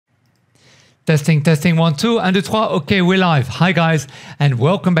Testing, testing, 1, 2, and 2, 3. Okay, we're live. Hi guys, and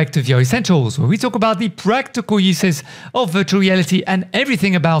welcome back to VR Essentials, where we talk about the practical uses of virtual reality and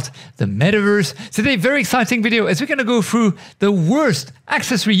everything about the metaverse. Today, very exciting video as we're going to go through the worst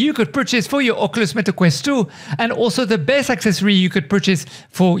accessory you could purchase for your Oculus Meta Quest 2, and also the best accessory you could purchase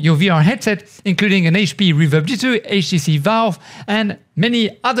for your VR headset, including an HP Reverb G2, HTC Valve, and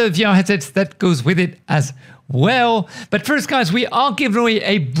many other VR headsets that goes with it as well. But first guys, we are giving away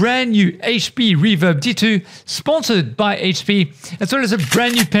a brand new HP Reverb G2 sponsored by HP, as well as a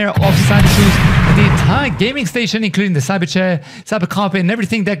brand new pair of cyber shoes and the entire gaming station, including the cyber chair, cyber carpet, and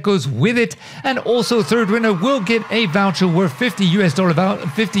everything that goes with it. And also third winner will get a voucher worth $50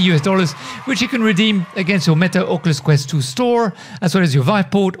 US, which you can redeem against your Meta Oculus Quest 2 store, as well as your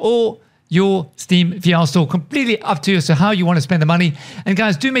Viveport or your Steam VR store. Completely up to you as to how you want to spend the money. And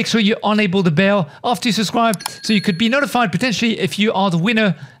guys, do make sure you enable the bell after you subscribe so you could be notified potentially if you are the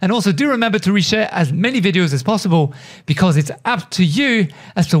winner. And also do remember to reshare as many videos as possible, because it's up to you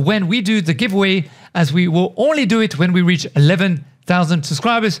as to when we do the giveaway, as we will only do it when we reach 11,000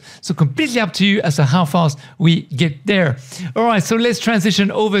 subscribers. So completely up to you as to how fast we get there. All right, so let's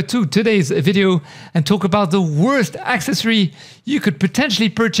transition over to today's video and talk about the worst accessory you could potentially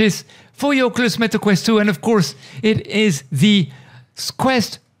purchase for your Oculus Meta Quest 2. And of course, it is the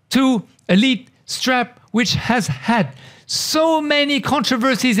Quest 2 Elite strap, which has had so many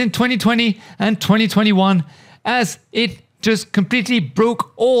controversies in 2020 and 2021, as it just completely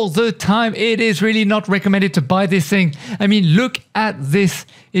broke all the time. It is really not recommended to buy this thing. I mean, look at this.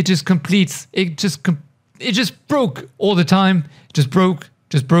 It just completes. It just broke all the time. Just broke.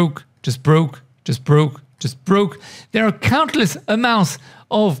 There are countless amounts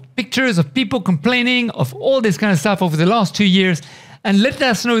of pictures of people complaining of all this kind of stuff over the last 2 years. And let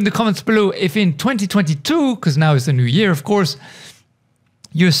us know in the comments below if in 2022, because now it's a new year, of course,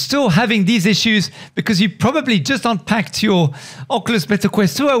 you're still having these issues, because you probably just unpacked your Oculus Meta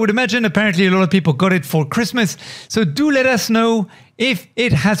Quest 2, I would imagine. Apparently a lot of people got it for Christmas. So do let us know if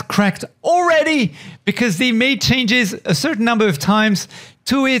it has cracked already, because they made changes a certain number of times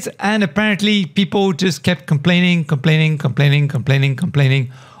to it, and apparently people just kept complaining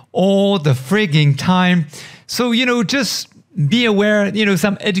all the frigging time. So, you know, just be aware, you know,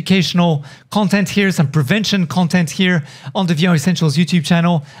 some educational content here, some prevention content here on the VR Essentials YouTube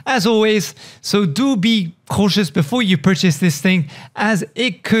channel, as always. So do be cautious before you purchase this thing, as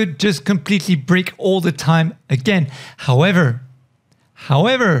it could just completely break all the time again. However,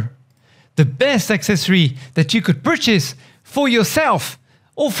 the best accessory that you could purchase for yourself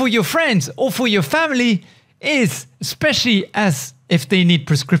or for your friends or for your family is, especially as if they need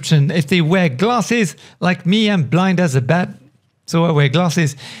prescription, if they wear glasses like me, I'm blind as a bat, so I wear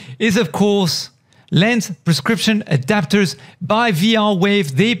glasses, is of course lens prescription adapters by VR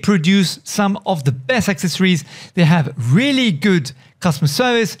Wave. They produce some of the best accessories. They have really good customer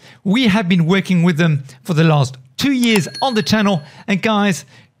service. We have been working with them for the last 2 years on the channel, and guys,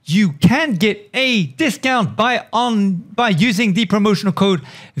 you can get a discount by using the promotional code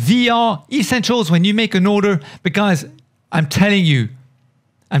VR Essentials when you make an order. But guys, I'm telling you,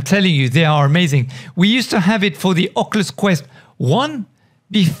 they are amazing. We used to have it for the Oculus Quest 1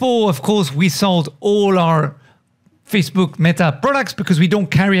 before, of course, we sold all our Facebook Meta products, because we don't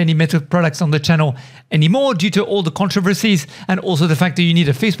carry any Meta products on the channel anymore due to all the controversies, and also the fact that you need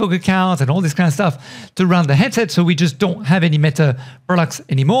a Facebook account and all this kind of stuff to run the headset. So we just don't have any Meta products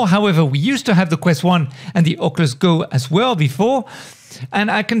anymore. However, we used to have the Quest 1 and the Oculus Go as well before,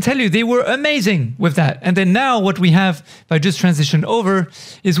 and I can tell you they were amazing with that. And then now what we have, if I just transition over,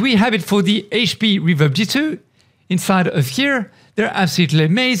 is we have it for the HP Reverb G2 inside of here. They're absolutely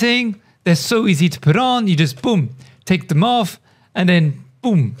amazing. They're so easy to put on. You just boom, take them off, and then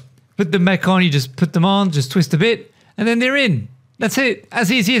boom, put them back on. You just put them on, just twist a bit, and then they're in. That's it.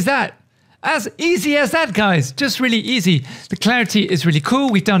 As easy as that. As easy as that, guys. Just really easy. The clarity is really cool.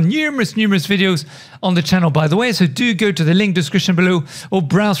 We've done numerous videos on the channel, by the way, so do go to the link description below or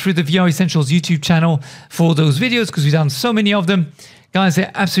browse through the VR Essentials YouTube channel for those videos, because we've done so many of them. Guys,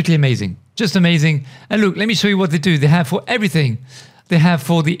 they're absolutely amazing. Just amazing. And look, let me show you what they do. They have for everything. They have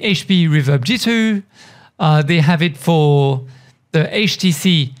for the HP Reverb G2. They have it for the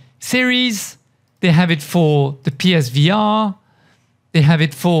HTC series. They have it for the PSVR. They have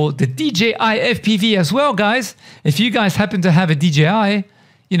it for the DJI FPV as well, guys. If you guys happen to have a DJI,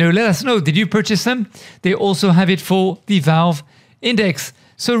 you know, let us know. Did you purchase them? They also have it for the Valve Index.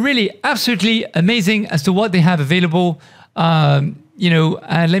 So really absolutely amazing as to what they have available. You know,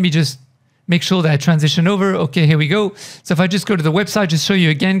 and let me just make sure that I transition over. Okay, here we go. So if I just go to the website, just show you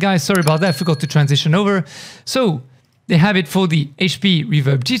again, guys. Sorry about that. I forgot to transition over. So they have it for the HP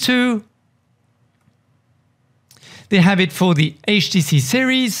Reverb G2. They have it for the HTC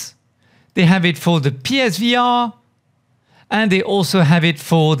series. They have it for the PSVR. And they also have it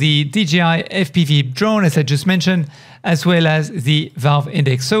for the DJI FPV drone, as I just mentioned, as well as the Valve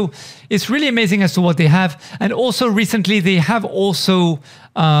Index. So it's really amazing as to what they have. And also recently, they have also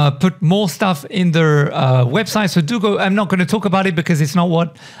put more stuff in their website. So do go. I'm not going to talk about it because it's not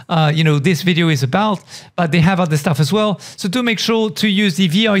what this video is about. But they have other stuff as well. So do make sure to use the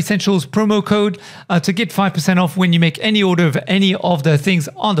VR Essentials promo code to get 5% off when you make any order of any of the things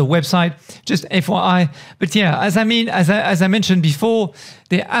on the website. Just FYI. But yeah, as I mentioned before,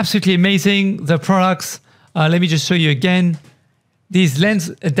 they're absolutely amazing. The products. Let me just show you again. These lens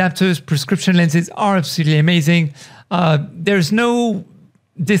adapters, prescription lenses are absolutely amazing. There's no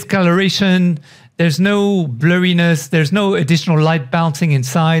discoloration. There's no blurriness. There's no additional light bouncing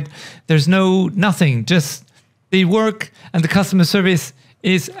inside. There's nothing. Just they work and the customer service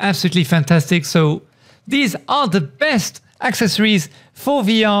is absolutely fantastic. So these are the best accessories for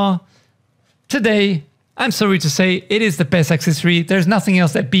VR today. I'm sorry to say it is the best accessory. There's nothing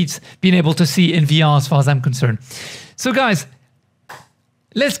else that beats being able to see in VR as far as I'm concerned. So guys,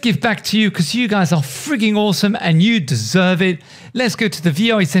 let's give back to you because you guys are freaking awesome and you deserve it. Let's go to the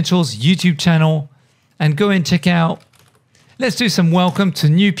VR Essentials YouTube channel and go and check out. Let's do some welcome to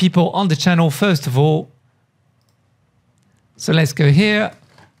new people on the channel first of all. So let's go here.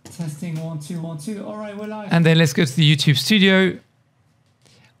 Testing 1 2 1 2. All right, we're live. And then let's go to the YouTube studio.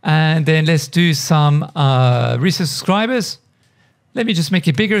 And then let's do some recent subscribers. Let me just make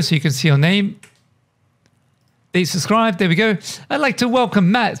it bigger so you can see your name. They subscribed. There we go. I'd like to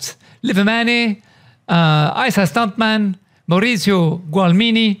welcome Matt Livermani, Isa Stuntman, Maurizio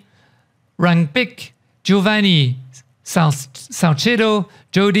Gualmini, Rangpik, Giovanni Salcedo,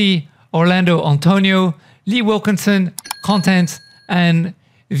 Jody, Orlando Antonio, Lee Wilkinson, Content, and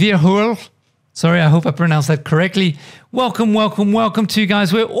Virhul. Sorry, I hope I pronounced that correctly. Welcome, welcome, welcome to you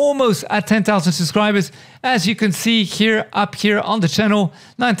guys. We're almost at 10,000 subscribers. As you can see here, up here on the channel,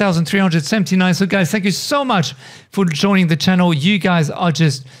 9,379. So guys, thank you so much for joining the channel. You guys are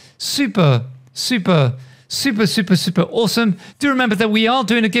just super, super, super, super, super awesome. Do remember that we are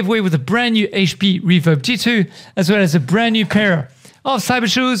doing a giveaway with a brand new HP Reverb G2, as well as a brand new pair of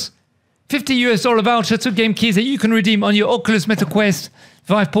cyber shoes, $50 voucher to game keys that you can redeem on your Oculus Meta Quest,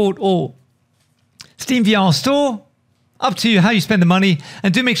 Viveport, or Steam VR store. Up to you how you spend the money,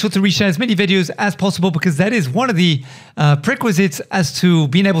 and do make sure to reshare as many videos as possible because that is one of the prerequisites as to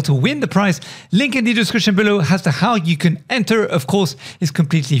being able to win the prize. Link in the description below as to how you can enter. Of course, it's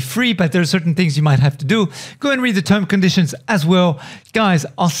completely free, but there are certain things you might have to do. Go and read the term conditions as well. Guys,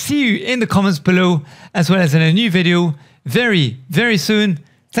 I'll see you in the comments below as well as in a new video very, very soon.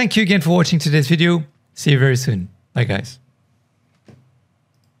 Thank you again for watching today's video. See you very soon. Bye guys.